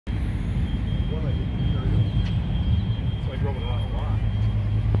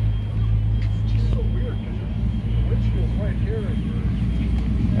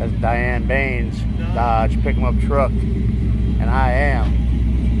Diane Baines Dodge pick-em-up truck, and I am,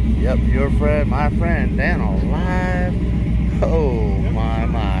 yep, your friend, my friend, DanoLive. Oh my.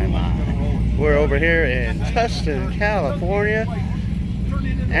 We're over here in Tustin, California,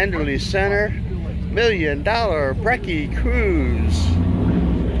 Enderley Center, $1 Million Brekkie Cruise,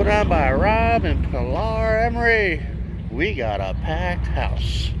 put on by Rob and Pilar Hemry. We got a packed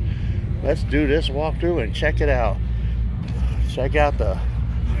house. Let's do this walkthrough and check it out. Check out the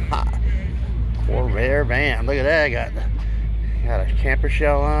Corvair van. Look at that. Got a camper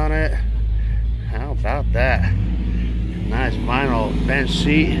shell on it. How about that? Nice vinyl bench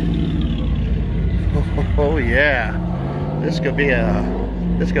seat. Oh yeah. This could be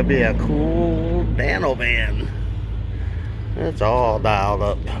a cool Dano van. It's all dialed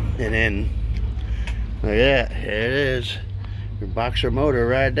up and in. Look at that. Here it is. Your boxer motor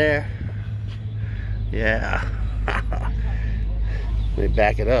right there. Yeah. Let me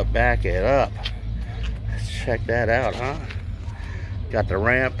back it up. Let's check that out, huh? Got the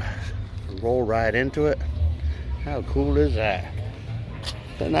ramp. Roll right into it. How cool is that?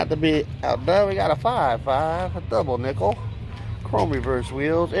 So not to be outdone, we got a 5.5, a double nickel. Chrome reverse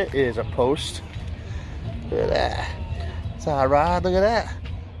wheels. It is a post. Look at that. It's a hot rod. Look at that.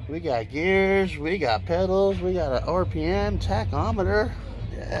 We got gears, we got pedals, we got an RPM tachometer.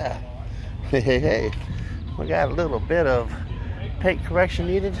 Yeah. Hey. We got a little bit of paint correction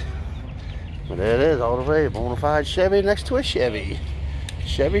needed. But there it is, all the way. Bona fide Chevy next to a Chevy.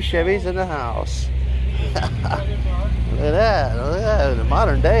 Chevy's in the house. Look at that. The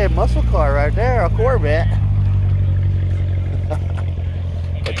modern day muscle car right there, a Corvette.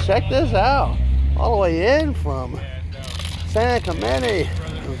 But check this out. All the way in from San Clemente.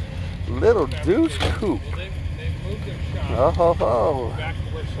 Little Deuce Coupe. Oh.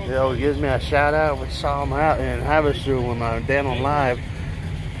 It always gives me a shout out. We saw him out in Havasu when my DanoLive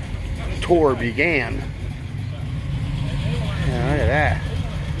tour began. Yeah, look at that.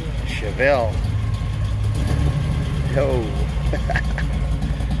 Chevelle. Yo.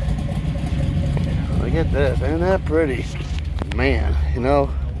 Look at this. Isn't that pretty? Man, you know,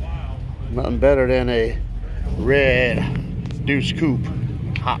 nothing better than a red Deuce Coupe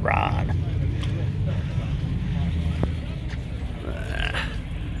hot rod.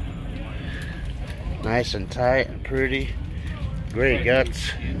 Nice and tight and pretty. Great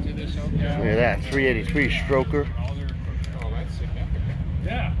guts. Look at that 383 stroker.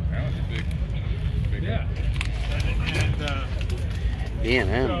 Yeah, that was a big yeah.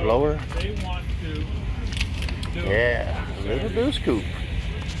 B&M blower. They want to yeah, little Deuce Coupe.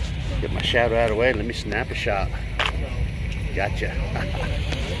 Get my shadow out of the way and let me snap a shot. Gotcha.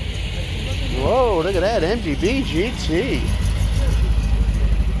 Whoa, look at that MGB GT.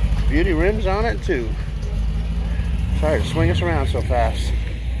 Beauty rims on it too. Sorry to swing us around so fast.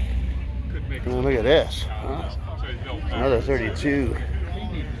 Oh, look at this. Huh? Another 32.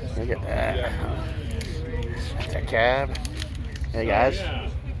 Look at that. That's a cab. Hey guys.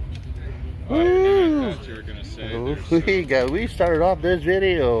 Woo! We started off this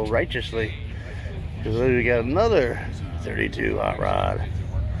video righteously. Because we got another 32 hot rod.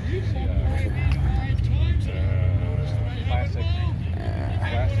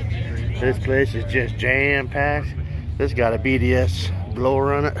 This place is just jam-packed. This got a BDS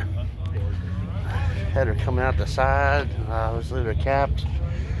blower on it. Header coming out the side. This little capped.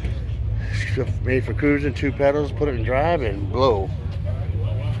 Made for cruising. 2 pedals. Put it in drive and blow.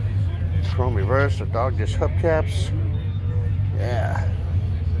 Chrome reverse. The dog just hubcaps. Yeah.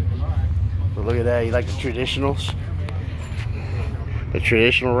 But look at that. You like the traditionals? The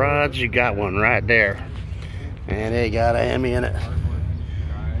traditional rods? You got one right there. And they got a Hemi in it.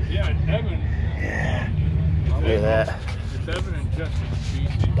 Yeah, Evan. Yeah. Look at that. It's Evan and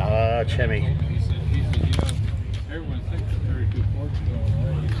Justin. Dodge Hemi. He said, you know, everyone thinks the 32 Ford.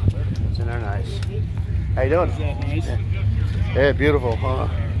 It's in there nice. How you doing? Is that nice? Yeah, beautiful, huh?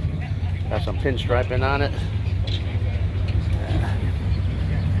 Got some pinstriping on it. Yeah.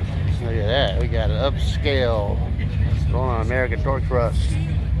 Look at that. We got an upscale going on American torque thrust.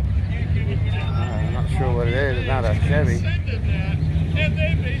 I'm not sure what it is. It's not a Chevy.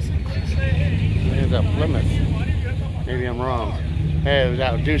 There's a Plymouth. Maybe I'm wrong. Hey, it was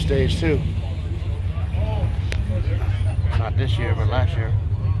out in Deuce days too. Not this year, but last year.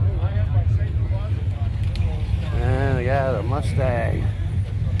 And we got a Mustang.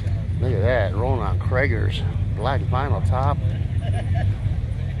 Look at that, rolling on Kragers. Black vinyl top.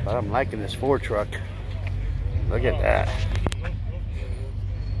 But I'm liking this Ford truck. Look at that.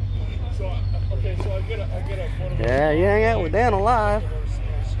 Yeah, you hang out with DanoLive.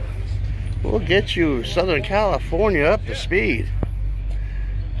 We'll get you Southern California up to speed.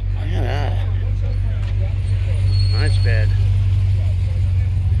 nice bed.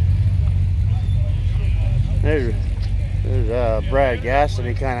 There's Brad Gaston.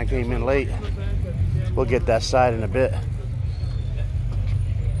 He kind of came in late. We'll get that side in a bit.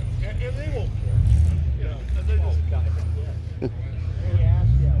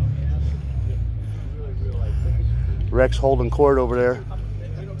 Rex holding court over there.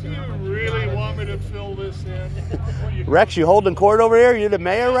 Do you really want me to fill this in? Rex, you holding court over here? You're the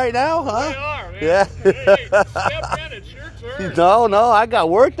mayor right now, huh? We are, man. Yeah. Hey, step in, it's your turn. No, I got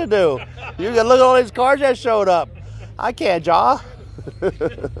work to do. You can look at all these cars that showed up. I can't jaw. No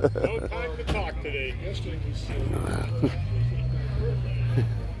time to talk today.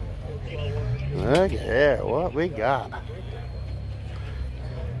 Look at there, what we got.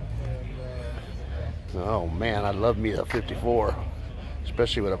 Oh man, I love me a 54,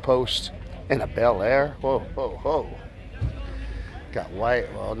 especially with a post and a Bel Air. Whoa, whoa, whoa. Got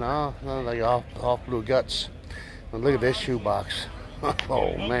white. Well, no, like off blue guts. And look at this shoebox.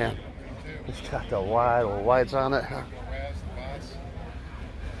 Oh man, it's got the wide or whites on it.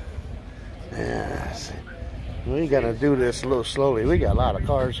 Yes. We gotta do this a little slowly. We got a lot of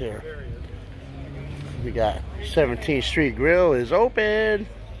cars here. We got 17th Street Grill is open.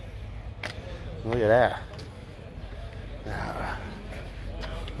 Look at that.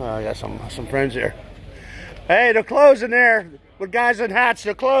 I got some friends here. Hey, they're closing there. With guys in hats,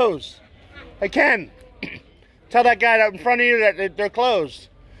 they're closed. Hey, Ken, tell that guy out in front of you that they're closed.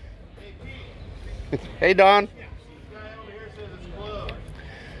 Hey, Don.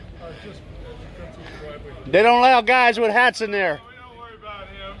 They don't allow guys with hats in there. We don't worry about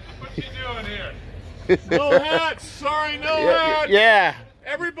him. What's he doing here? No hats. Sorry, no hats. Yeah.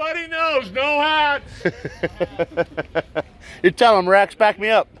 Everybody knows, no hats. You tell him, Rex, back me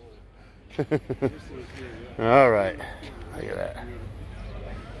up. All right. Look at that.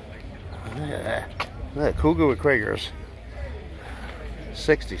 Look at that. Look at Cougar with Kragers.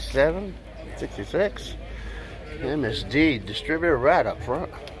 67, 66. MSD distributor right up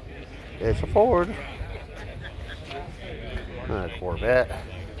front. It's a Ford. Corvette.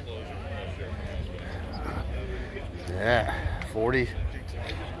 Yeah, 40.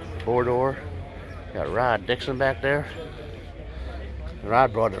 4-door. Got Rod Dixon back there.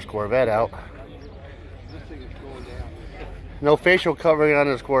 Rod brought this Corvette out. No facial covering on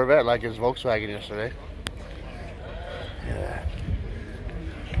this Corvette like his Volkswagen yesterday. Yeah.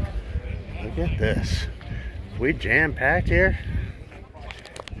 Look at this. We jam-packed here.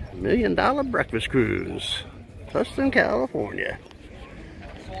 $1 Million Breakfast Cruise. Tustin, California.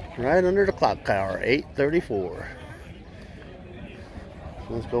 Right under the clock tower, 834.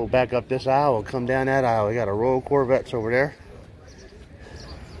 Let's go back up this aisle. We'll come down that aisle. We got a row of Corvettes over there.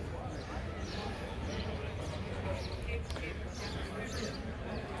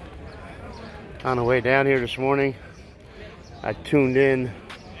 On the way down here this morning, I tuned in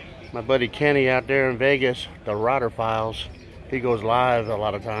my buddy Kenny out there in Vegas, the Rotter Files. He goes live a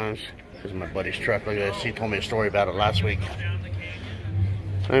lot of times. This is my buddy's truck. Look at this. He told me a story about it last week.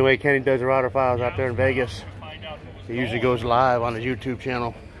 Anyway, Kenny does the Rotter Files out there in Vegas. He usually goes live on his YouTube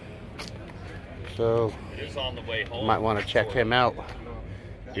channel. So, you might want to check him out.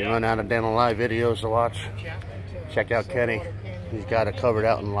 If you run out of DanoLive videos to watch, check out Kenny. He's got it covered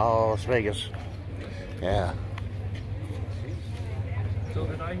out in Las Vegas. Yeah. So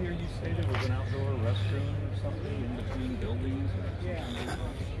did I hear you say there was an outdoor restroom or something in between buildings?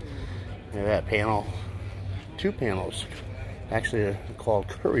 Yeah, that panel. 2 panels. Actually called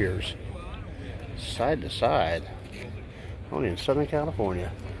couriers. Side to side. Only in Southern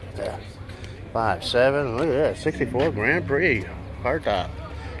California. Yeah. 5.7. Look at that. 64 Grand Prix. Hardtop.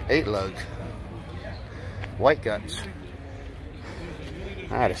 8 lug. White guts.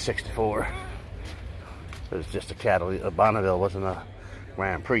 I had a 64. It was just a Cadillac. A Bonneville wasn't a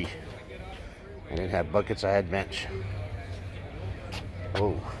Grand Prix. I didn't have buckets. I had bench.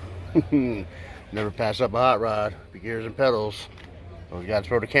 Whoa. Never pass up a hot rod. The gears and pedals. Well, you gotta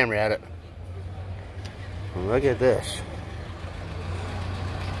throw the camera at it. Look at this.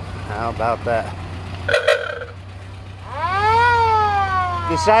 How about that?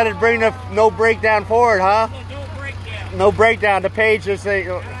 Decided to bring the no breakdown forward, huh? No breakdown. No breakdown. The page just say.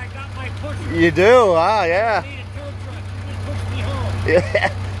 And I got my pusher. You do? Ah, yeah. I need a tow truck to push me home.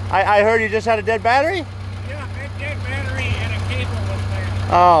 Yeah. I heard you just had a dead battery? Yeah, a dead battery and a cable was there.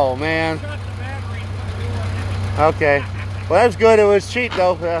 Oh, man. Shut the battery from doing Okay. Well, that's good. It was cheap,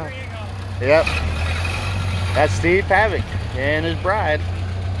 though. There you go. Yep. That's Steve Pavick and his bride.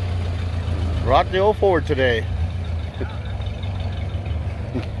 Brought the old Ford today.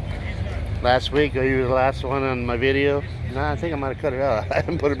 Last week, he was the last one on my video. Nah, I think I might have cut it out. I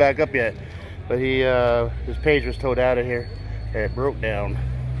haven't put it back up yet. but he his page was towed out of here. It broke down.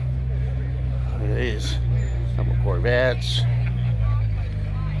 Look at these. Couple Corvettes.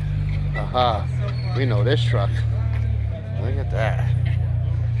 Aha. We know this truck. Look at that.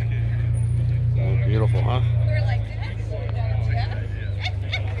 Oh, beautiful, huh?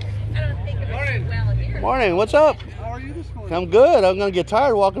 Morning, what's up? How are you this morning? I'm good. I'm gonna get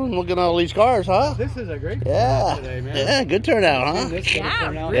tired walking and looking at all these cars, huh? This is a great Yeah. today, man. Yeah, good turnout,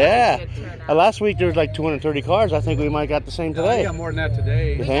 huh? Yeah. Last week there was like 230 cars. I think we might got the same today. We got more than that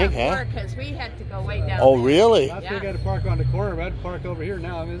today. You think? Yeah. Because we had to go way down. Oh, there. really? Last week I had to park on the corner, but I had to park over here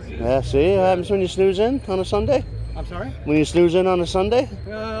now. Yeah, see what happens when you snooze in on a Sunday? I'm sorry? When you snooze in on a Sunday?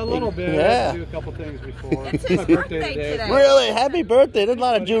 A little bit. Yeah. I had to do a couple things before. It's my his birthday birthday today. today. Really? Happy birthday. There's a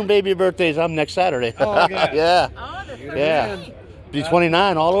lot of June baby birthdays. I'm next Saturday. Oh, yeah. Yeah. Oh, the Yeah. Be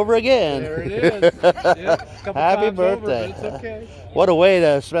 29 all over again. There it is. Yeah, couple Happy times over, birthday. but it's okay. What a way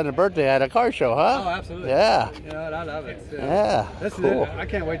to spend a birthday at a car show, huh? Oh, absolutely. Yeah. You know, I love it. Yeah. This Cool. is it. I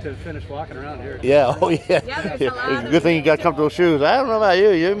can't wait to finish walking around here. Yeah. Oh, yeah. Yeah, there's a lot of Good thing you got comfortable shoes. I don't know about you.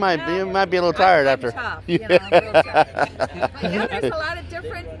 You might be a little tired I'm after. tough, you know, real tough. But yeah, there's a lot of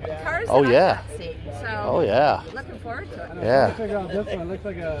different cars Oh, that yeah. I've not seen. So Oh, yeah. looking forward to it. Yeah. Figure out this one looks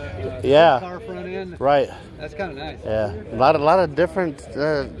like a Yeah. car front end. Right. That's kind of nice. Yeah. A lot of different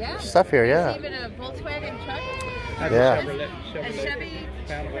stuff here. There's Yeah. even a Volkswagen truck. Yeah. A Chevy.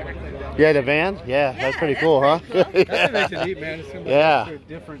 Yeah, the van. Yeah, that's pretty cool, huh? That makes it neat, man. It's gonna be Yeah.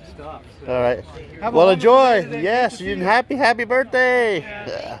 different stuff. So. All right. Have a Well, wonderful enjoy. day today. Yes, Good to you see you. happy birthday.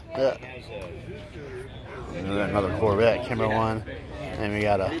 Yeah. We got another Corvette, camera one, and we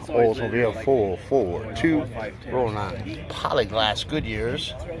got a Oldsmobile 442 roll 9 polyglass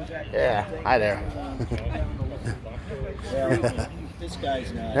Goodyears. Yeah. Hi there. This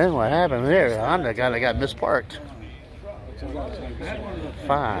guy's not. Then what happened there? I'm the guy that got misparked.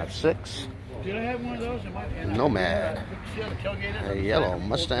 5, 6. Did I have one of those? Nomad. A yellow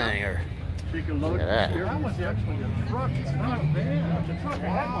Mustanger. Look at that. That was actually a truck. It's not a van. It's a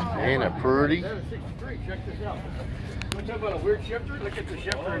truck. Ain't it pretty? Check this out. Want to talk about a weird shifter? Look at the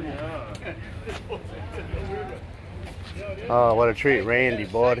shifter. Oh, what a treat. Randy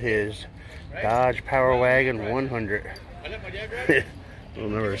bought his Dodge Power Wagon 100. We'll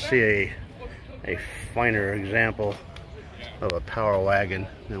never see a finer example of a Power Wagon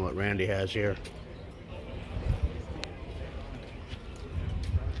than what Randy has here.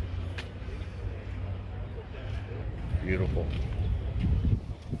 Beautiful.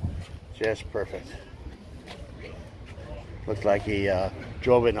 Just perfect. Looks like he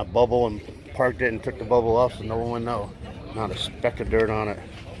drove it in a bubble and parked it and took the bubble off so no one would know. Not a speck of dirt on it.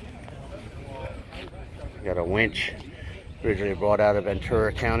 Got a winch. Originally brought out of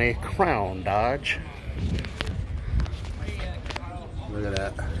Ventura County, Crown Dodge. Look at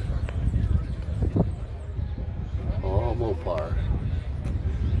that. Oh, Mopar.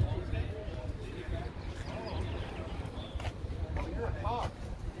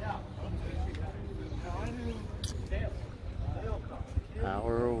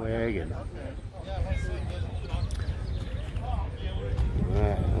 Power wagon.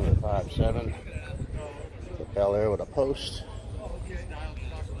 Alright, another 5.7. Bel Air with a post.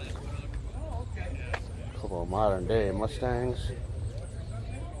 Couple of modern day Mustangs.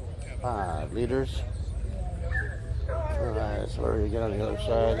 5 liters. Alright, so where do you get on the other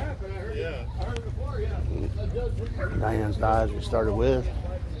side? Diane's Dodge we started with.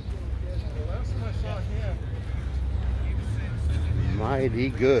 Mighty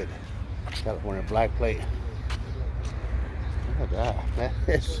good. California black plate. Look at that. That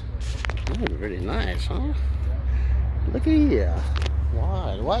is really nice, huh? Look at here.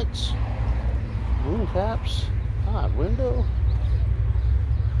 Wide whites. Moon caps. Hot window.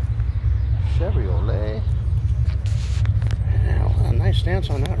 Chevrolet. Wow, a nice stance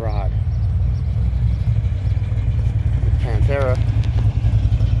on that rod. Pantera.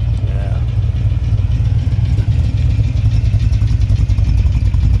 Yeah.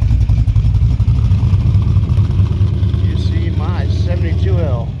 You see my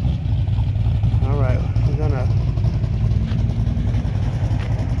 72L. Alright, we're gonna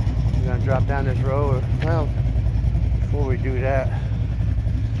drop down this road. Well, before we do that,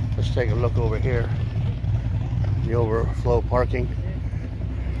 let's take a look over here. The overflow parking.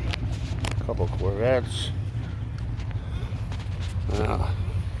 A couple Corvettes. Yeah.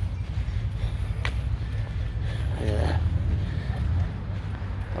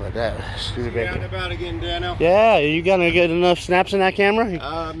 How about that? Studebaker. About again, Dano. Yeah, you gonna get enough snaps in that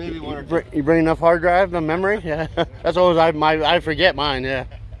camera? Maybe one or two. You bring enough hard drive, the memory? Yeah. That's always I forget mine, yeah.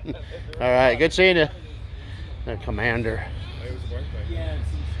 All right, good seeing you. The Commander.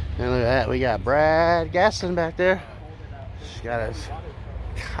 And look at that, we got Brad Gaston back there. He's got his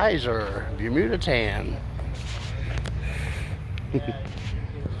Kaiser Bermuda tan.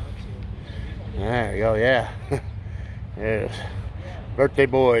 There we go, yeah. There's birthday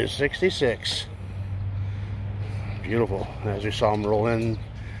boy, 66. Beautiful. As we saw him roll in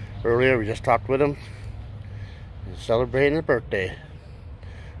earlier, we just talked with him. He's celebrating his birthday.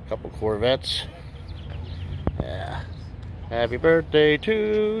 A couple Corvettes. Yeah. Happy birthday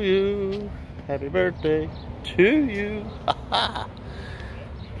to you. Happy birthday to you.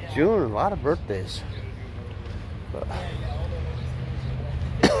 June, a lot of birthdays. But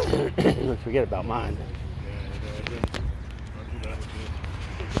forget about mine.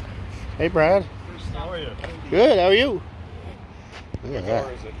 Hey, Brad. How are you? Good. How are you? Look at that.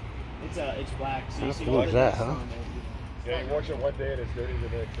 It's black. How cool is that, huh? Yeah, you wash it one day and it's dirty the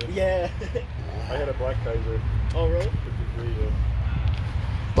next day. Yeah. I got a black Kaiser. Oh, really? 53, yeah.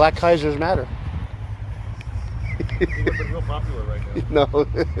 Black Kaisers matter. It's real popular right now. No.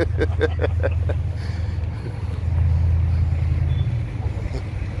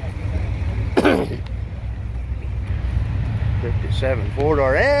 57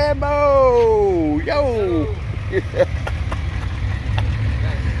 four-door ammo. Yo.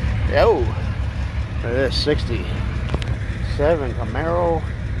 Yo. Look at this 67 Camaro,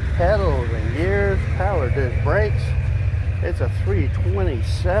 pedals and gears, power disc brakes. It's a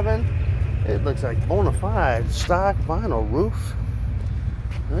 327. It looks like bona fide stock vinyl roof.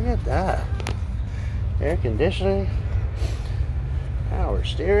 Look at that. Air conditioning, power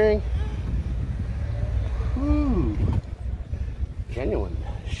steering. Woo. Genuine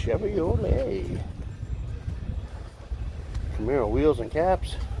Chevrolet. Camaro wheels and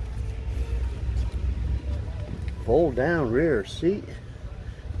caps. Fold down rear seat.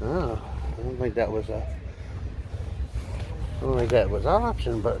 Oh, I don't think that was an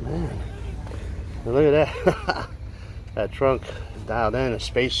option, but man, look at that. That trunk dialed in, a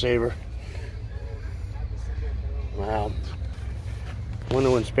space saver. Wow.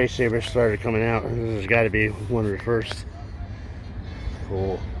 Wonder when space savers started coming out. This has got to be one of the first.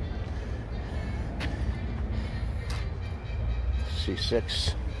 Cool.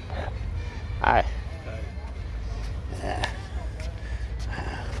 C6. Hi. Yeah.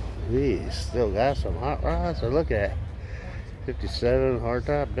 We still got some hot rods to look at. 57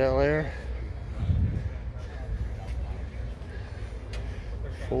 hardtop Bel Air.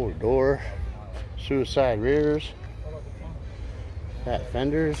 4-door. Suicide rears. Fat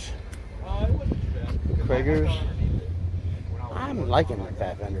fenders. Kragers. I'm liking the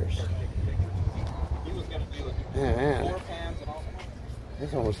fat fenders. Yeah, man.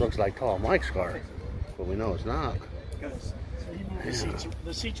 This almost looks like Tall Mike's car, but we know it's not.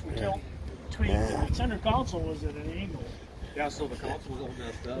 The seats were tilted between the center console was at an angle. Yeah, so the console was all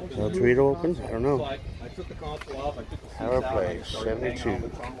messed up. So tweet opens? I don't know. So I took the console off, I took the seats Power out, play, I started hanging 72. on the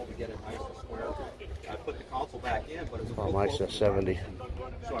tunnel to get it nice and square. I put the console back in, but it was Tall Mike's at 70.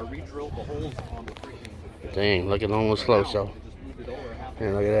 so I re-drilled the holes on the freaking. Dang, looking almost close, so. Just moved it over half.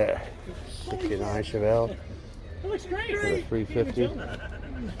 And look at that. 69 Chevelle. It looks great. Got a 350.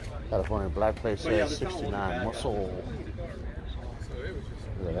 California black plate says 69 muscle.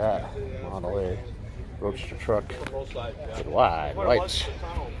 Look at that. Model A. Roadster truck with wide whites.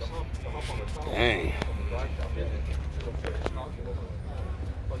 Dang.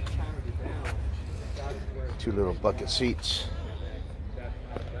 Two little bucket seats.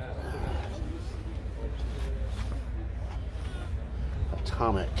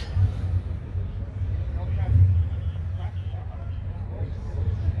 Atomic.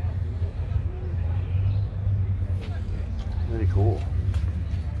 Really cool.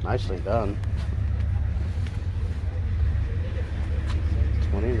 Nicely done.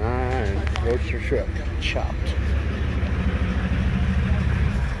 29 Roadster truck, chopped.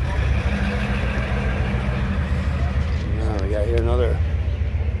 Now we got here another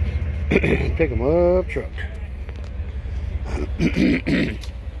pick 'em up truck.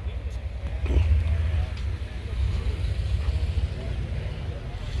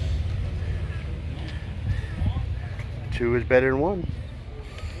 Two is better than one.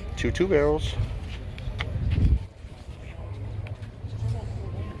 Two barrels.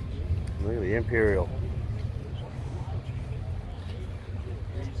 Look at the Imperial.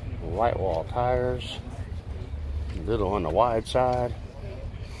 White wall tires. A little on the wide side.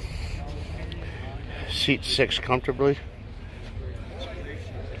 Seat 6 comfortably.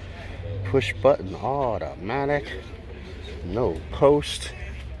 Push button automatic. No post.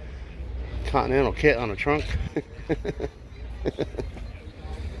 Continental kit on the trunk.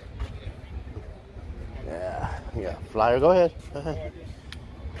 Yeah, flyer, go ahead.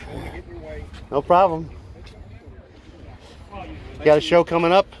 No problem. Got a show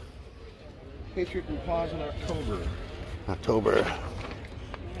coming up? Patriot and Paws in October. October.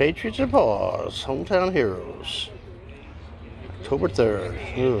 Patriots and Paws, Hometown Heroes. October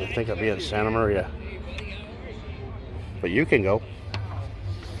 3rd. Ooh, I think I'll be in Santa Maria. But you can go.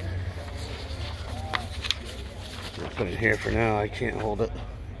 I'll put it here for now. I can't hold it.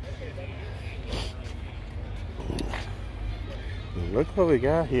 Look what we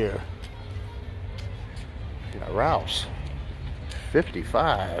got here. We got Rouse.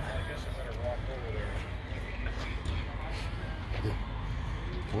 55.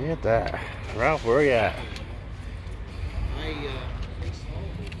 Look at that. Ralph, where are you at?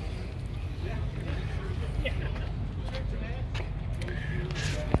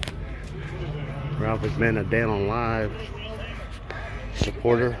 Ralph has been a DanoLive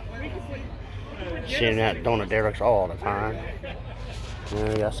supporter. Seeing that Dona Derek's all the time. And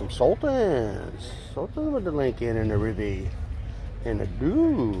we got some Sultans. Sultans with the link in the review. And the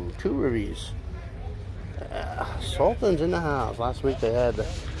two reviews. Sultans in the house. Last week they had the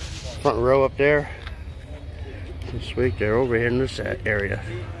front row up there. This week they're over here in this area.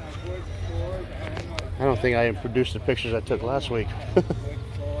 I don't think I produced the pictures I took last week.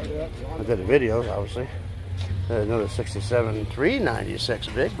 I did the videos, obviously. Another 67 396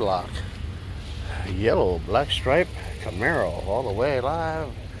 big block. Yellow black stripe Camaro all the way live.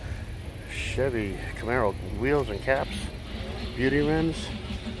 Chevy Camaro wheels and caps. Beauty rims.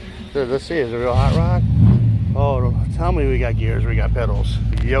 Let's see, is it a real hot rod? Oh, tell me we got gears, we got pedals.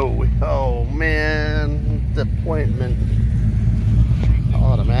 Yo, oh man, disappointment.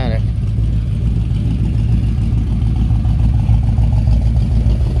 Automatic.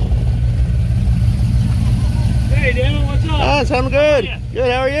 Hey, Dano, what's up? Oh, sounding good. Good,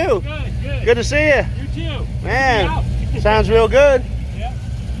 how are you? Good, good. Good to see you. You too. Man, sounds real good. Yep.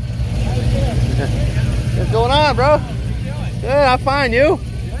 What's going on, bro? Good, I'm fine. You?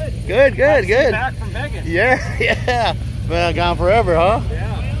 Good, good, good. Back from Vegas. Yeah, yeah. Been gone forever, huh? Yeah.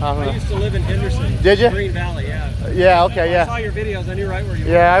 I used to live in Henderson. Did you? Green Valley, yeah. Yeah, okay, yeah. I saw your videos. I knew right where you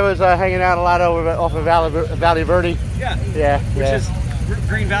were. Yeah, I was hanging out a lot off of Valley Verde. Yeah. Yeah, Which is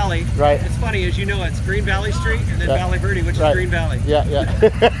Green Valley. Right. It's funny, as you know, it's Green Valley Street and then Valley Verde, which is Green Valley. Yeah, yeah.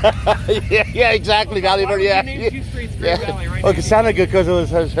 yeah, exactly. Valley Verde, yeah. You named two streets Green Valley, right? Look, it sounded good because it was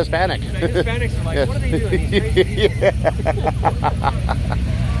Hispanic. The Hispanics are like, what are they doing? These crazy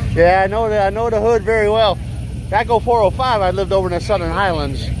Yeah, I know the hood very well. Back on 405, I lived over in the Southern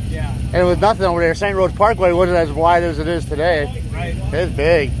Highlands. Yeah. And it was nothing over there. St. Rose Parkway wasn't as wide as it is today. Right. It's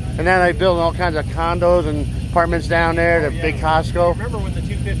big. And then they built all kinds of condos and apartments down there, the big Costco. Remember when the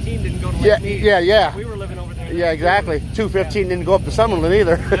 215 didn't go to Lake Mead? Yeah. We were living over there. Yeah, exactly. 215 didn't go up to Summerlin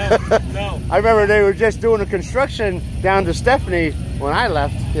either. No. I remember they were just doing the construction down to Stephanie when I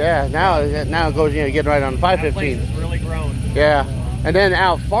left. Yeah, now it goes, getting right on 515. That place has really grown. Yeah. And then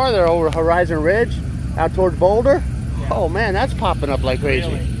out farther over Horizon Ridge, out towards Boulder. Yeah. Oh man, that's popping up like crazy.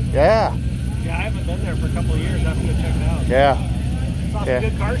 Really? Yeah. Yeah, I haven't been there for a couple of years. I have to go check it out. Yeah. Saw some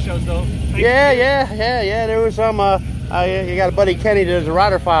good car shows though. Yeah. There was some. You got a buddy Kenny that does the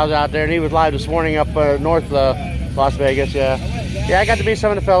Rider Files out there, and he was live this morning up north Las Vegas. Yeah. Yeah, I got to meet some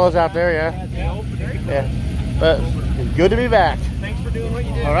of the fellows out there. Yeah. Very cool. Yeah. But it's good to be back. Thanks for doing what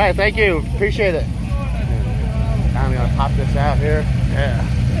you did. All right, thank you. Appreciate it. I'm gonna pop this out here. Yeah.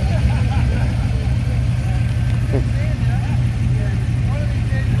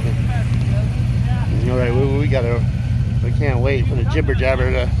 All right, we can't wait for the jibber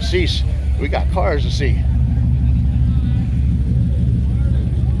jabber to cease. We got cars to see.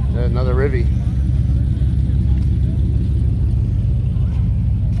 Another Rivy.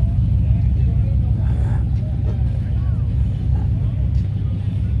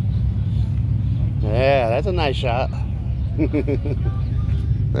 Yeah, that's a nice shot.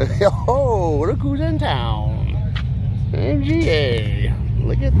 Oh, look who's in town. MGA.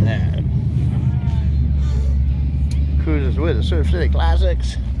 Look at that. Cruises with the Surf City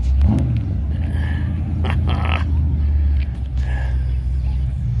Classics.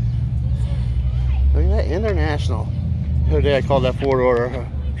 Look at that, International. The other day I called that four-door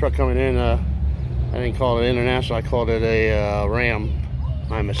truck coming in. I didn't call it International. I called it a Ram.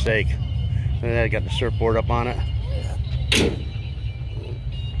 My mistake. And then I got the surfboard up on it.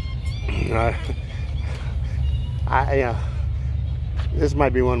 This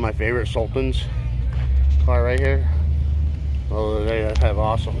might be one of my favorite Sultans. Car right here. Oh, they have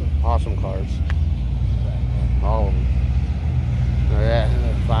awesome cars. All of them. Look at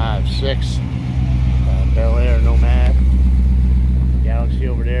that, 5, 6. Bel Air Nomad. Galaxy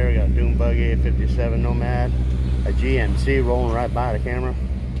over there. We got a Doom Buggy, a 57 Nomad. A GMC rolling right by the camera.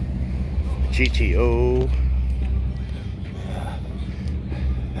 GTO.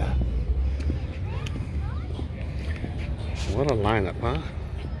 What a lineup, huh?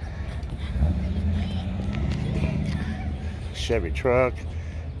 Chevy truck.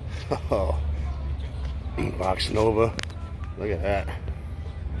 Oh, Box Nova. Look at that.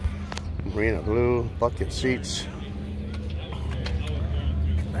 Marina blue, bucket seats.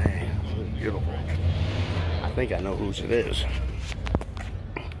 Man, this is beautiful. I think I know whose it is.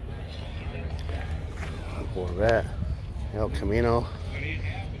 Corvette, El Camino.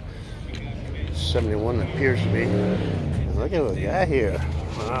 71 appears to be. Look at what we got here.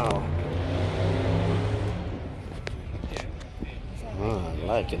 Wow. Oh, I'm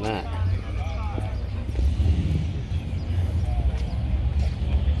liking that.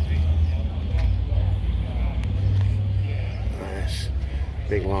 Nice.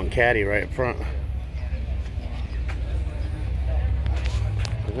 Big long caddy right up front.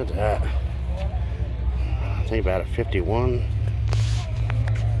 Look at that. I think about a 51.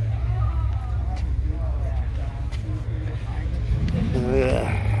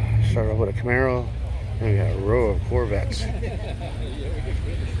 Start off with a Camaro, and we got a row of Corvettes.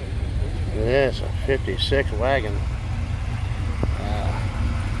 This a 56 wagon.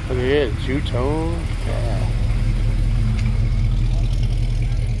 Look at it, two-tone. Yeah.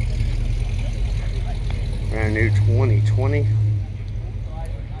 Brand new 2020.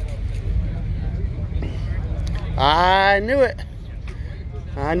 I knew it.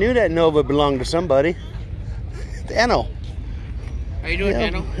 I knew that Nova belonged to somebody. Dano. How you doing,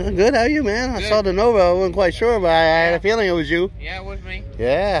 Dano? Good, how are you, man? Good. I saw the Nova, I wasn't quite sure, but I had a feeling it was you. Yeah, it was me.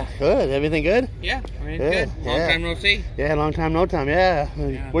 Yeah, good. Everything good? Yeah, good. Long time no see. Yeah, long time no time, yeah.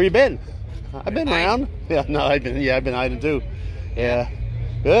 Where you been? I've been around. Yeah, no, I've been hiding too. Yeah.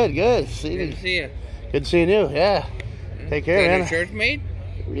 Good. Good to see you. Good seeing you, yeah. Take care, man. New shirts made?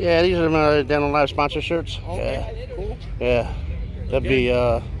 Yeah, these are my DanoLive sponsor shirts. Okay, cool. Yeah. That'd be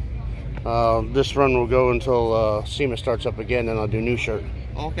this run will go until SEMA starts up again, and I'll do new shirt.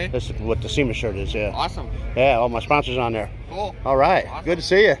 Okay. This is what the SEMA shirt is, yeah. Awesome. Yeah, all my sponsors on there. Cool. All right. Awesome. Good to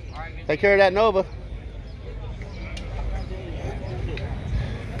see you. All right. Take care of that Nova.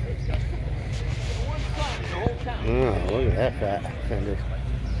 Oh, look at that fat fender.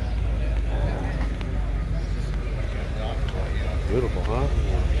 Beautiful, huh?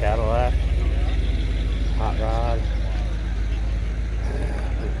 Cadillac. Hot rod.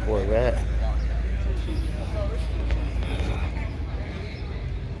 Corvette.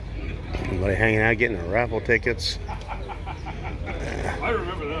 Everybody hanging out getting their raffle tickets. I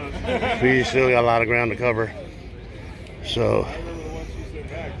remember those. We still got a lot of ground to cover. So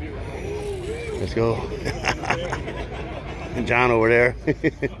let's go. John over there.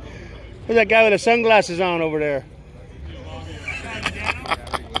 Who's that guy with the sunglasses on over there?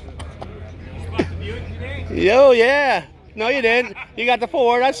 Yo, yeah. No, you didn't. You got the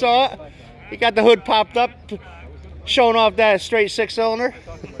Ford. I saw it. You got the hood popped up, showing off that straight 6-cylinder.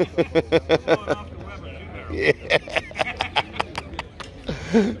 Yeah.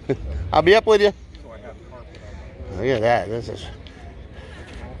 I'll be up with you. Look at that. This is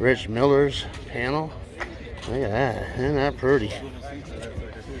Rich Miller's panel. Look at that. Isn't that pretty?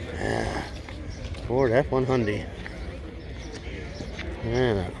 Yeah. Ford F-100.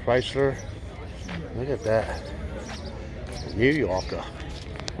 And a Chrysler. Look at that. New Yorker.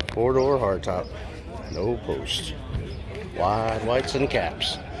 4-door hardtop. No post. Wide whites and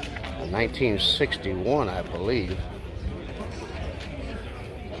caps. A 1961, I believe.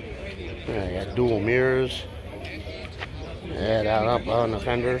 Yeah, got dual mirrors. Yeah, that up on the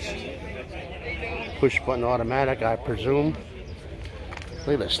fenders. Push button automatic, I presume.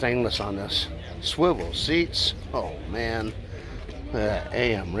 Look at the stainless on this. Swivel seats. Oh man.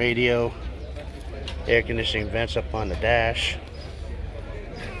 AM radio. Air conditioning vents up on the dash.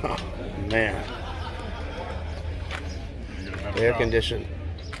 Oh man. Air conditioning.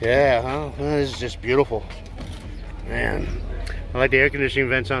 Yeah, huh? Well, this is just beautiful. Man. I like the air conditioning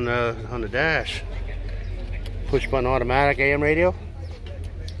vents on the dash. Push button automatic AM radio.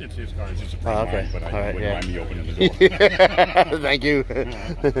 It's his car. It's just a okay. But I right, wouldn't mind me opening the door. Thank you.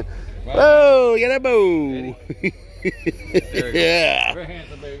 Oh, get a boo. Yeah. Very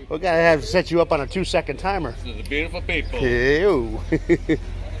handsome, baby. We gotta have to set you up on a 2-second timer. This is a beautiful people. Ew.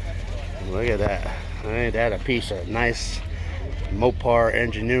 Look at that. Ain't that a piece of nice Mopar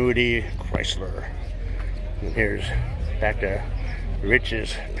Ingenuity Chrysler. And here's back to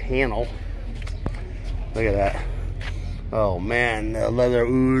Rich's panel. Look at that. Oh man, the leather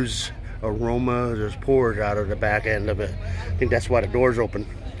ooze aroma just pours out of the back end of it. I think that's why the door's open.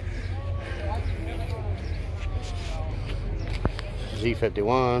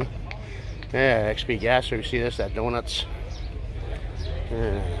 Z51. Yeah, XP gas. So you see this, that donuts.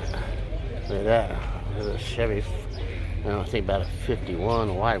 Yeah. Look at that. Look at the Chevy. I don't think about a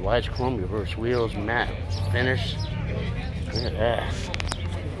 51 wide chrome reverse wheels, matte finish. Look at that.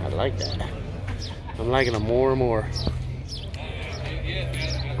 I like that. I'm liking them more and more.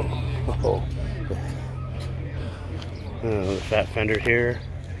 Oh. The fat fender here.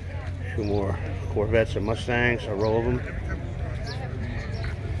 A few more Corvettes and Mustangs, a row of them.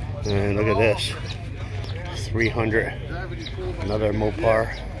 And look at this. 300. Another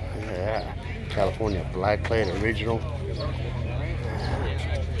Mopar. Look at that. California black plate original.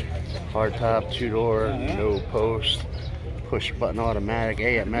 Hard top, 2-door, no post. Push button automatic,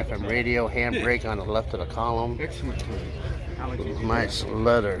 AM FM radio, handbrake on the left of the column. Nice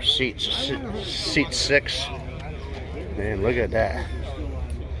leather seat 6. Man, look at that.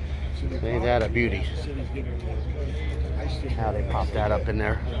 Ain't that a beauty? How they pop that up in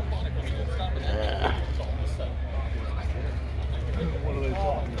there.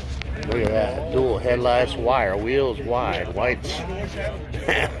 Look at that. Dual headlights, wire wheels, wide whites.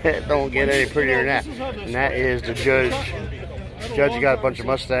 Don't get any prettier than that. And that is the Judge. Judge got a bunch of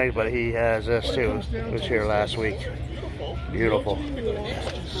Mustangs, but he has this too. He was here last week. Beautiful.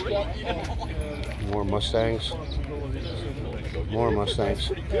 More Mustangs. More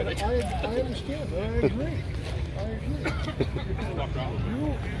Mustangs. I understand. I agree.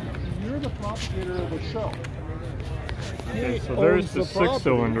 You're the propagator of the show. Okay, so there's the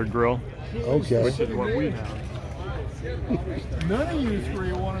 6-cylinder grill. Okay. Which is what we have. None of you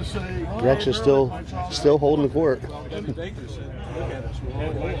three want to say. Rex is still holding the court.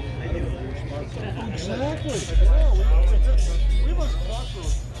 Exactly. We must talk for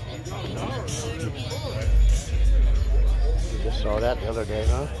an hour. Just saw that the other day,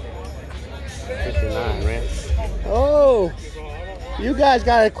 huh? 59, right? Oh, you guys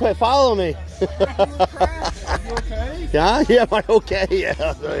gotta quit following me. Okay? Yeah, yeah, am I okay?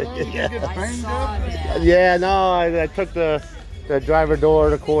 Yeah. Yeah, no, I took the driver door,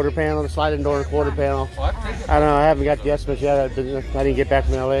 the quarter panel, the sliding door, the quarter panel. I don't know, I haven't got the estimates yet. I didn't get back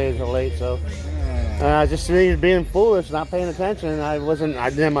from LA until late, so. Just me being foolish, not paying attention. I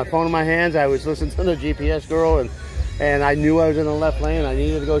didn't have my phone in my hands. I was listening to the GPS girl, and I knew I was in the left lane. I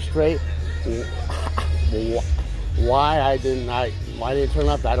needed to go straight. Why didn't turn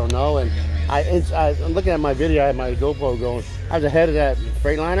left? I don't know. And I'm looking at my video. I had my GoPro going. I was ahead of that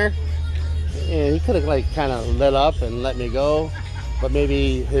Freightliner, and he could have like kind of let up and let me go, but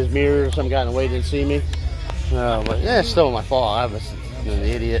maybe his mirror or something got in the way, didn't see me. But yeah, it's still my fault. I was an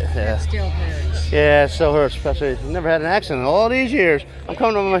idiot. Yeah. It still hurts. Yeah, it still hurts. Especially never had an accident in all these years. I'm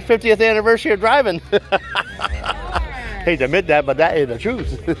coming on my 50th anniversary of driving. Hate to admit that, but that is the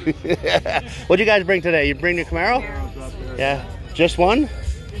truth. What do you guys bring today? You bring the Camaro? Yeah, just one?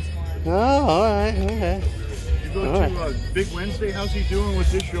 Oh, all right, okay. You go to Big Wednesday. How's he doing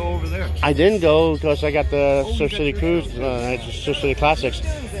with this show over there? I didn't go because I got the Surf City Cruise, Surf City Classics.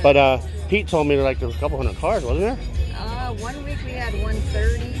 But Pete told me like there was a couple hundred cars, wasn't there? 1 week we had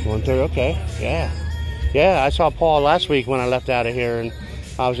 130. 130, okay, yeah. Yeah, I saw Paul last week when I left out of here, and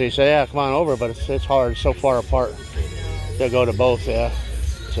obviously he said, yeah, come on over, but it's hard, it's so far apart to go to both, yeah.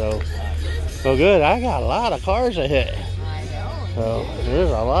 So good, I got a lot of cars to hit. I know. So there's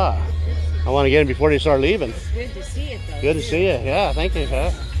a lot. I want to get them before they start leaving. It's good to see it though. Good to see you, yeah, thank you,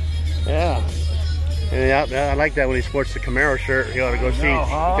 sir. Yeah. And yeah, I like that when he sports the Camaro shirt. You ought to go see. You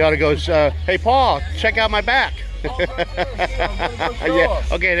ought to go. Hey, Paul, check out my back. Yeah.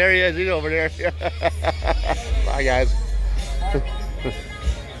 Okay, there he is. He's over there. Bye, guys. Look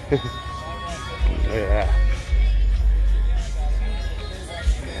at that.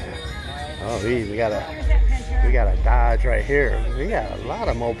 Oh, we got a Dodge right here. We got a lot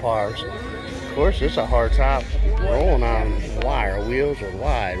of Mopars. Of course, it's a hard top rolling on wire wheels with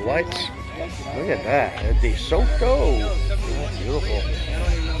wide whites. Look at that. It's De Soto. That's beautiful.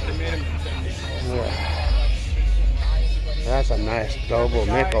 Yeah. That's a nice double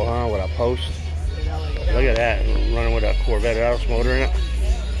nickel, huh, with a post. Look at that. Running with a Corvette house motor in it.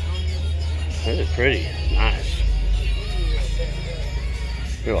 This is pretty nice.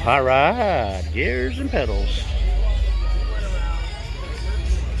 Real high ride. Gears and pedals.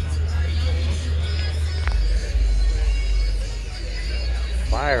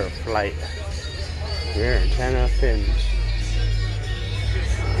 Fireflight. Rear antenna fins.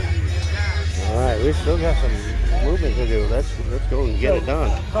 Alright, we still got some movement to do. Let's go and get it done.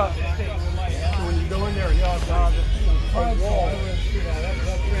 When you go in there,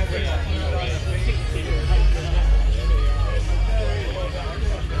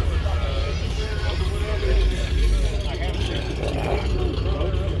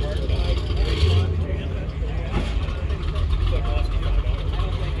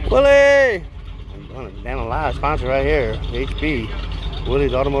 Willie! DanoLive sponsor right here. HB.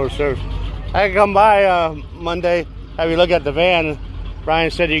 Willie's Automotive Service. I can come by Monday, have you look at the van.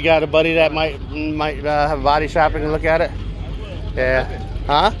 Brian said you got a buddy that might have a body shop and look at it. Yeah.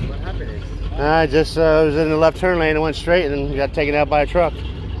 Huh? What happened? I just was in the left turn lane and went straight and got taken out by a truck.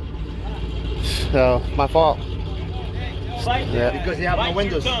 So, my fault. Yeah. Because you have no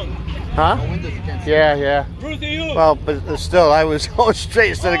windows. Huh? No windows you can't see. Yeah, yeah. Well, but still, I was going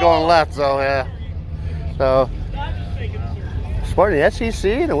straight instead of going left, so yeah. So, sporting the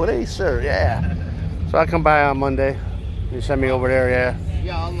SEC and what is, sir? Yeah. So I'll come by on Monday. You send me over there, yeah.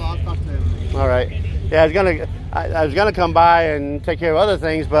 Yeah, I'll talk to him. All right. Yeah, I was gonna come by and take care of other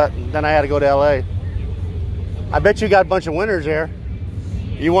things, but then I had to go to LA. I bet you got a bunch of winners there.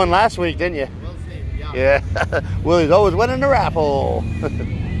 You won last week, didn't you? We'll see. Yeah. Yeah. Willie's always winning the raffle.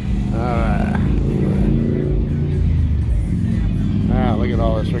 All right. Ah, look at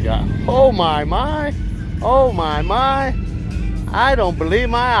all this we got. Oh my. Oh my. I don't believe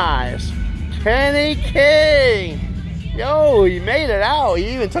my eyes. Kenny King. Yo, he made it out. He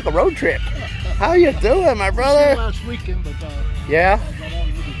even took a road trip. How you doing, my brother? Last weekend, but yeah?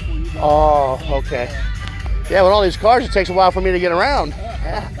 Oh, okay. Yeah, with all these cars, it takes a while for me to get around.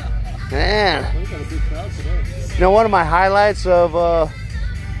 Yeah. Man. You know, one of my highlights of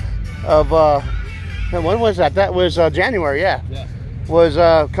when was that? That was January, yeah. Was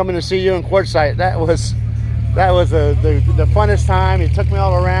coming to see you in Quartzsite. That was the funnest time. You took me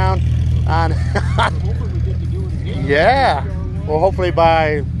all around. Yeah. Well, hopefully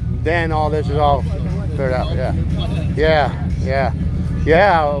by then all this is all cleared out. Yeah.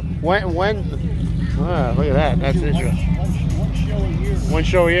 When? Look at that. That's interesting. One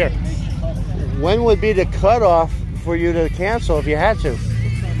show a year. When would be the cutoff for you to cancel if you had to?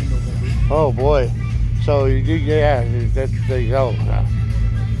 Oh boy. So yeah, there you go.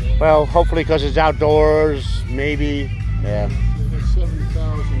 Well, hopefully because it's outdoors, maybe. Yeah.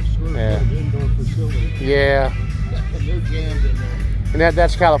 70,000 square foot indoor facility. Yeah. They're jammed in there. And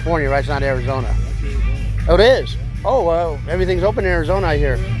that's California, right? It's not Arizona. Oh, it is. Oh, well, everything's open in Arizona, I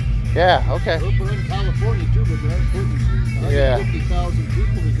hear. Yeah. Okay. We're in California too, but they're putting 50,000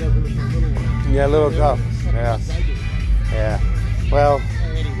 people together in a little one. Yeah, a little tough. Yeah. Yeah. Well,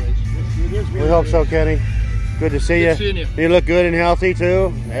 anyways, we hope so, Kenny. Good to see you. Seeing you. You look good and healthy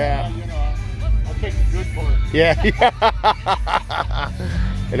too. Yeah. You know, I'll take the good part. Yeah.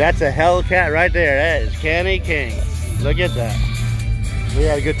 And that's a Hellcat right there. That is Kenny King. Look at that. We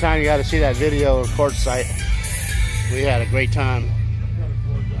had a good time. You got to see that video of Quartzsite. We had a great time.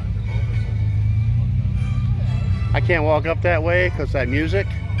 I can't walk up that way because that music.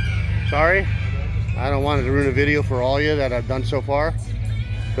 Sorry. I don't want to ruin a video for all you that I've done so far,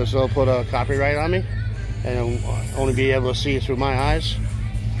 because they'll put a copyright on me and I'll only be able to see it through my eyes,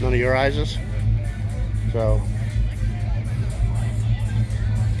 none of your eyes. So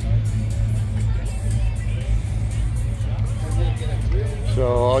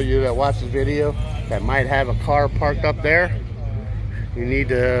all you that watch this video that might have a car parked up there, you need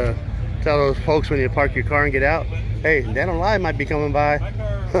to tell those folks when you park your car and get out, hey, DanoLive might be coming by.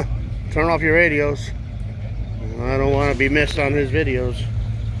 Turn off your radios. I don't want to be missed on his videos.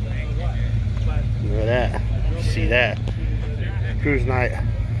 Look at that. See that. Cruise night.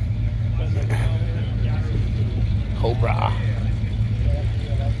 Cobra.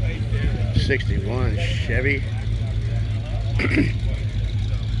 61 Chevy.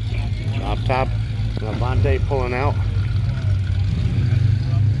 Drop top. Levante pulling out.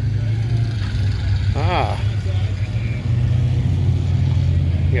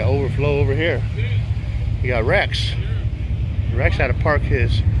 You got overflow over here. You got Rex. Rex had to park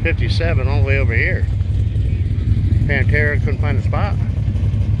his 57 all the way over here. Pantera couldn't find a spot.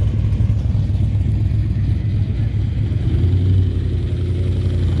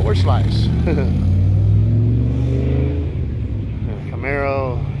 Four slice.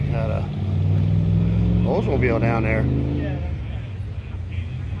 Camaro had a Oldsmobile down there.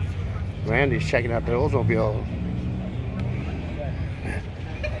 Randy's checking out the Oldsmobile.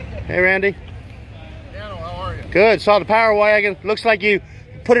 Hey, Randy. Dano, how are you? Good. Saw the power wagon. Looks like you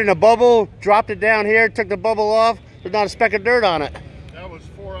put it in a bubble, dropped it down here, took the bubble off. There's not a speck of dirt on it. That was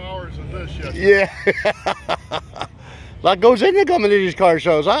 4 hours of this yesterday. Yeah. A lot goes into coming to these car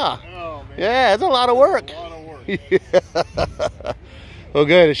shows, huh? Oh, man. Yeah, it's a lot of work. A lot of work. Yeah. Well,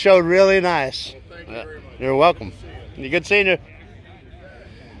 good. It showed really nice. Well, thank you very much. You're welcome. Good seeing you.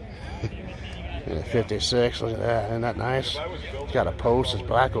 56, look at that. Isn't that nice? It's got a post. It's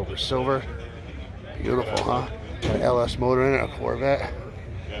black over silver. Beautiful, huh? Got an LS motor in it, a Corvette.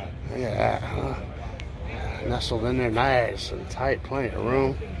 Look at that, huh? nestled in there nice and tight, plenty of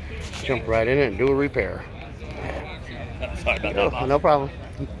room. Jump right in it and do a repair. Sorry about that, Bob. No problem.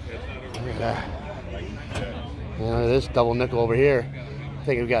 You know, this double nickel over here, I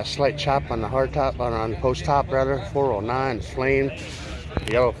think we've got a slight chop on the hard top, on the post top rather. 409 is flame.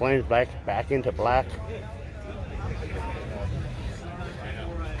 The yellow flames back into black.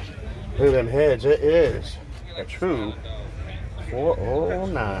 Look at them heads. It is a true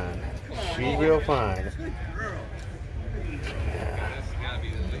 409. She's real fine. Yeah.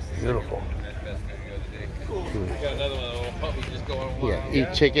 Beautiful. Yeah,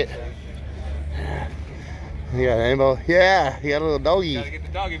 eat ticket. You got an Embo? Yeah, you got a little doggy. Gotta get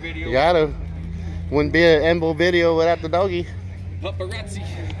the doggy video. You gotta. Wouldn't be an Embo video without the doggy. Paparazzi.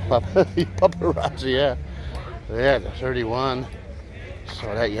 Paparazzi, yeah. Yeah, the 31.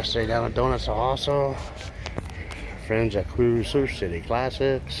 Saw that yesterday down at Donuts also. Friends at Cruiser City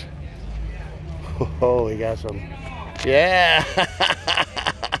Classics. Oh, we got some. Yeah.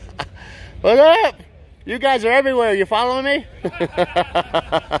 What's up? You guys are everywhere. You following me?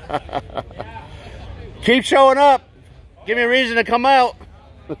 Keep showing up. Give me a reason to come out.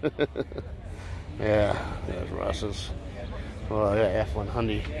 Yeah, there's Russ's. Oh, yeah,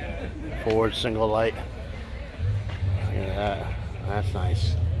 F100 Ford single light. Look at that. That's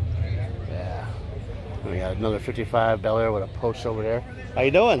nice. Yeah. We got another 55 Bel Air with a post over there. How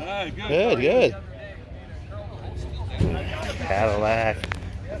you doing? Good. Cadillac,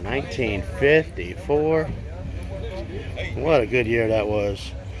 1954. What a good year that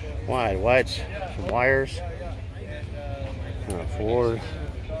was. Wide whites, some wires. Ford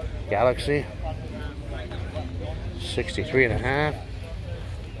Galaxy, 63.5.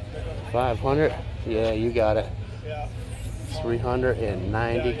 500. Yeah, you got it.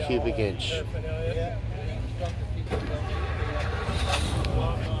 390 cubic inch.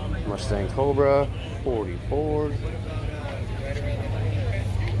 Mustang Cobra, 40 Ford.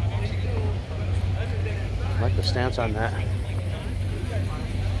 I like the stance on that.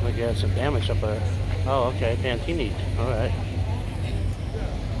 Look, you had some damage up there. Oh, okay, Pantini. Alright.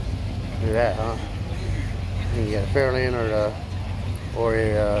 Look at that, huh? You can get a Fairlane or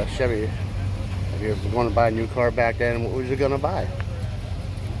a Chevy. If you're going to buy a new car back then, what was you going to buy?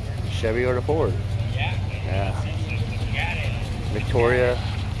 Chevy or the Ford? Yeah. Victoria,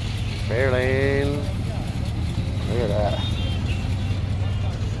 Fairlane. Look at that.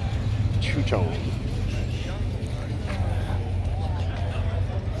 Two-tone.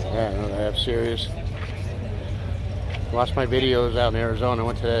 Yeah, another F-Series. Watched my videos out in Arizona. I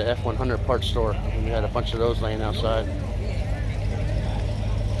went to the F100 parts store and we had a bunch of those laying outside.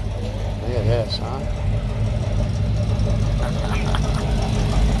 Look at this, huh?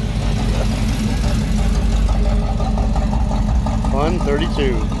 Fun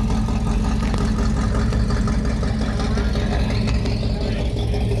 32.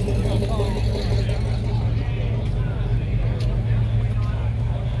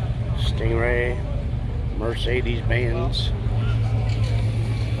 Stingray, Mercedes-Benz.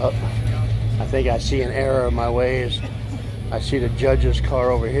 Oh, I think I see an error in my ways. I see the judge's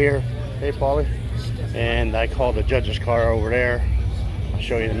car over here. Hey, Paulie. And I call the judge's car over there. I'll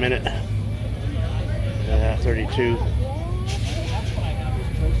show you in a minute. 32.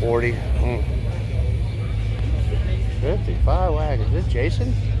 40. 55 wagon. Is this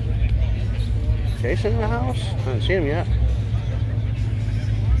Jason? Jason in the house? I haven't seen him yet.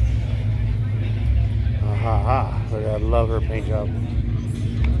 I love her paint job.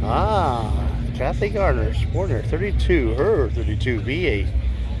 Kathy Gardner, sporting her 32 V8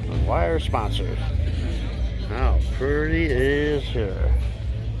 wire sponsor. How pretty is her?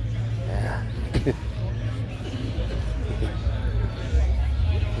 Yeah.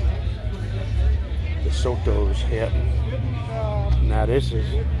 The Sotos, yep. Now this is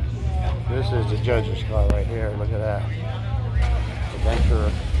the judge's car right here. Look at that. The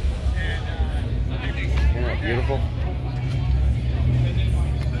Ventura. Isn't that beautiful?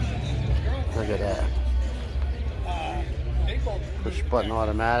 Look at that. Push button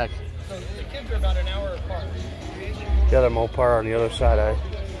automatic. So the kids are about an hour apart. The other Mopar on the other side I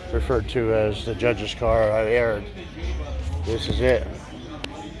referred to as the judge's car. I aired. This is it.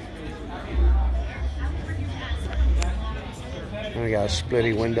 And we got a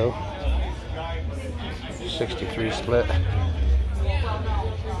splitty window. 63 split.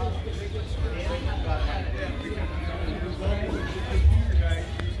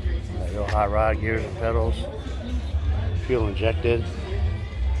 Real hot rod gears and pedals. Fuel injected.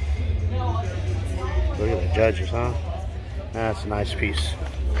 Look at the judges, huh? That's a nice piece.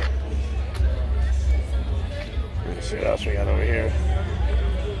 Let's see what else we got over here.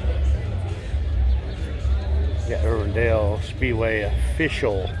 Got Irwindale Speedway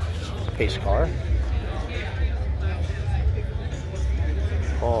official pace car.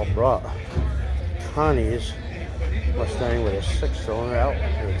 Paul brought Connie's Mustang with a 6-cylinder out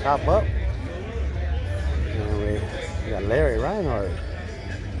to the top up. And we got Larry Reinhardt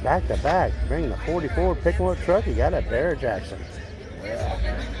back to back, bringing the 44 pickup truck. He got a Barrett Jackson. Yeah.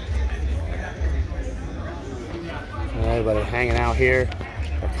 Everybody hanging out here.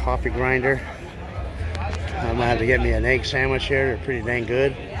 A coffee grinder. I'm gonna have to get me an egg sandwich here. They're pretty dang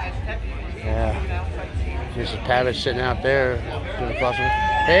good. Yeah. Mrs. Pavish sitting out there doing across the...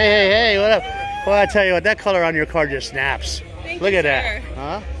 Hey, what up? Well, I tell you what, that color on your car just snaps. Look at that.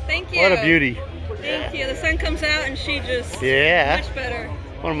 Huh? Thank you. What a beauty. Thank you. The sun comes out and she just much better.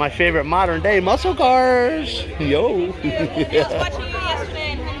 One of my favorite modern day muscle cars. Yo. I was watching you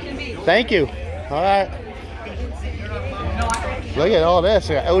yesterday in Huntington Beach. Thank you. All right. Look at all this.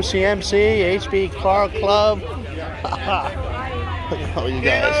 OCMC, HB Car Club. Look at all you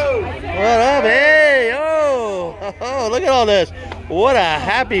guys. What up? Hey, oh, look at all this. What a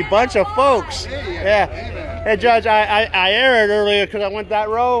happy bunch of folks. Yeah. Hey, Judge, I erred earlier because I went that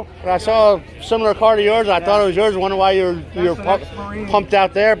row and I saw a similar car to yours. I thought it was yours. I wonder why you're pumped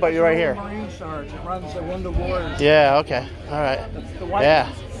out there, but you're right here. Marine Sarge. It runs the Window Warriors. Yeah, okay. All right. That's the white. Yeah.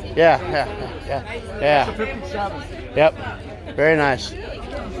 That's a 57. Yep. Very nice. You really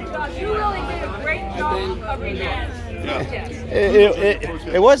did a great job covering that.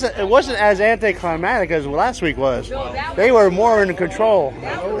 It wasn't as anticlimactic as last week was. They were more in control. For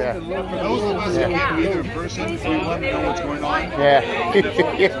those of us that can't be there in person, we want to know what's going on.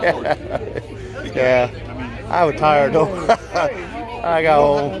 Yeah. I was tired though. I got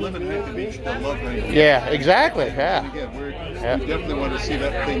home. Yeah, exactly. Yeah. We definitely want to see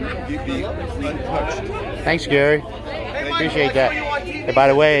that thing be untouched. Thanks, Gary. Appreciate that. And by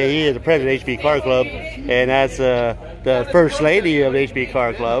the way, he is the president of HB Car Club, and that's the first lady of HB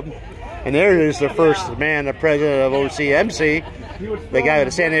Car Club. And there is the first man, the president of OCMC, the guy with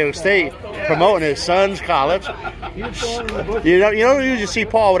the San Diego State, promoting his son's college. You don't usually see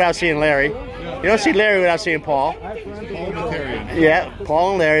Paul without seeing Larry. You don't see Larry without seeing Paul. Yeah,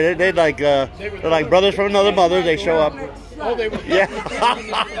 Paul and Larry. They're like brothers from another mother. They show up. Oh, they were. Yeah.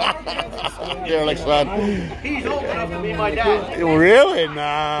 They're like, son. He's old enough to be my dad. Really?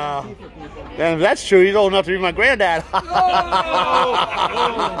 Nah. And if that's true, he's old enough to be my granddad.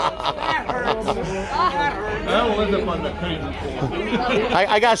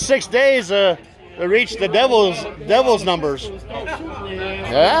 I got 6 days to reach the devil's numbers.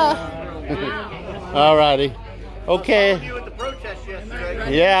 Yeah. All righty. Okay.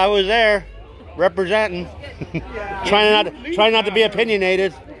 Yeah, I was there, representing. trying not to be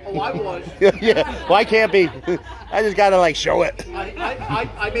opinionated. Oh, I was. Yeah, well, I can't be. I just gotta like show it.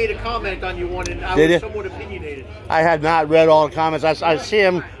 I made a comment on you one, and I was somewhat opinionated. I had not read all the comments. I see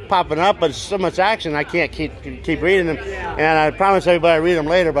them popping up, but so much action, I can't keep reading them. And I promise everybody I read them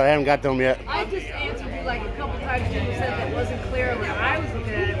later, but I haven't got to them yet. I just answered you like a couple times. People said that wasn't clear. When I was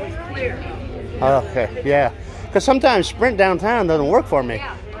looking at it, it was clear. Okay, yeah. Because sometimes Sprint downtown doesn't work for me,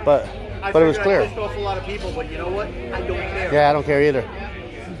 but it was clear. I pissed off a lot of people, but you know what? I don't care. Yeah, I don't care either.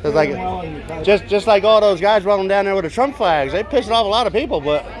 It's like just like all those guys rolling down there with the Trump flags. They pissed off a lot of people,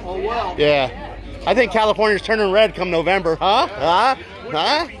 but yeah. I think California's turning red come November. Huh?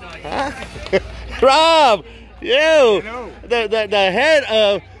 Rob, you, the head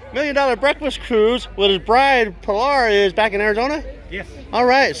of $1 Million Breakfast Cruise with his bride Pilar is back in Arizona? Yes. All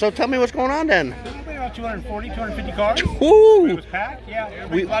right, so tell me what's going on then. About 240, 250 cars. Woo! It was packed, yeah.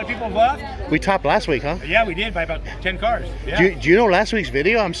 A lot of people left. We topped last week, huh? Yeah, we did by about 10 cars. Yeah. Do you know last week's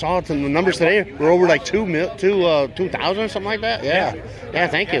video? I saw it in the numbers today. We're over like 2,000 or something like that. Yeah,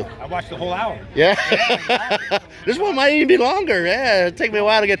 thank you. I watched the whole hour. Yeah. This one might even be longer. Yeah, it'll take me a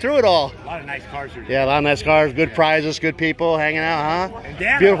while to get through it all. A lot of nice cars here. Yeah, a lot of nice cars, good prizes, good people hanging out, huh? And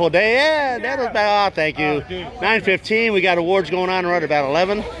Dano. Beautiful day. Yeah, Dano's back. Oh, thank you. 9:15. We got awards going on right about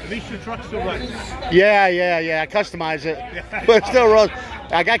 11. At least your truck's still running. Yeah. I customized it, but it still runs.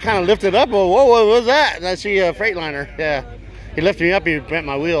 I got kind of lifted up. Whoa, what was that? And I see a Freightliner. Yeah, he lifted me up. He bent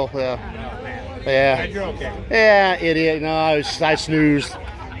my wheel. Yeah. You're okay. Yeah, idiot. No, I snoozed.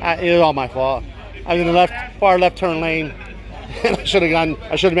 It was all my fault. I was in the far left turn lane. I should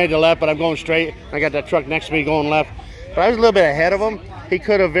have made the left, but I'm going straight. I got that truck next to me going left. But I was a little bit ahead of him. He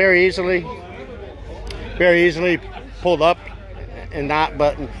could have very easily pulled up and not,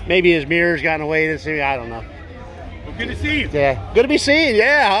 but maybe his mirrors got in the way to see me. I don't know. Well, good to see you. Yeah, good to be seen.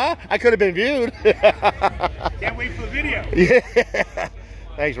 Yeah, huh? I could have been viewed. Can't wait for the video. Yeah.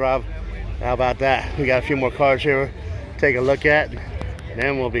 Thanks, Rob. How about that? We got a few more cars here to take a look at.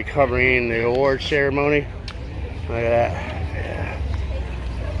 Then we'll be covering the award ceremony Look at that.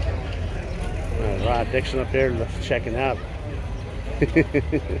 Yeah. Rod Dixon up there checking out.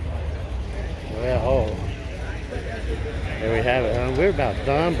 Well, oh. There we have it. We're about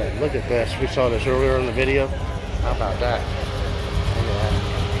done, but look at this. We saw this earlier in the video. How about that? Look at that.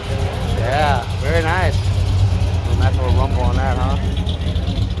 Yeah, very nice. A nice little rumble on that, huh?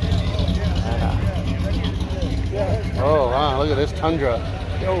 Yeah. Oh, wow, look at this Tundra.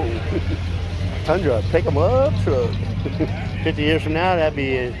 Yo. Tundra, pick 'em up truck. 50 years from now, that'd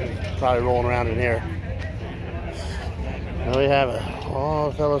be probably rolling around in here. There we have it. All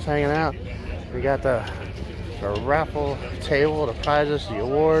the fellas hanging out. We got the raffle table, the prizes, the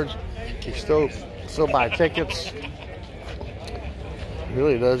awards. You still buy tickets.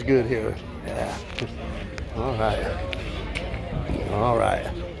 Really does good here. Yeah. All right. All right.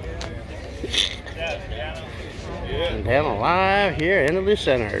 And DanoLive here in the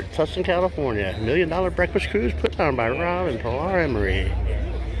center, Tustin, California. $1 Million Breakfast Cruise put on by Rob and Pilar Hemry.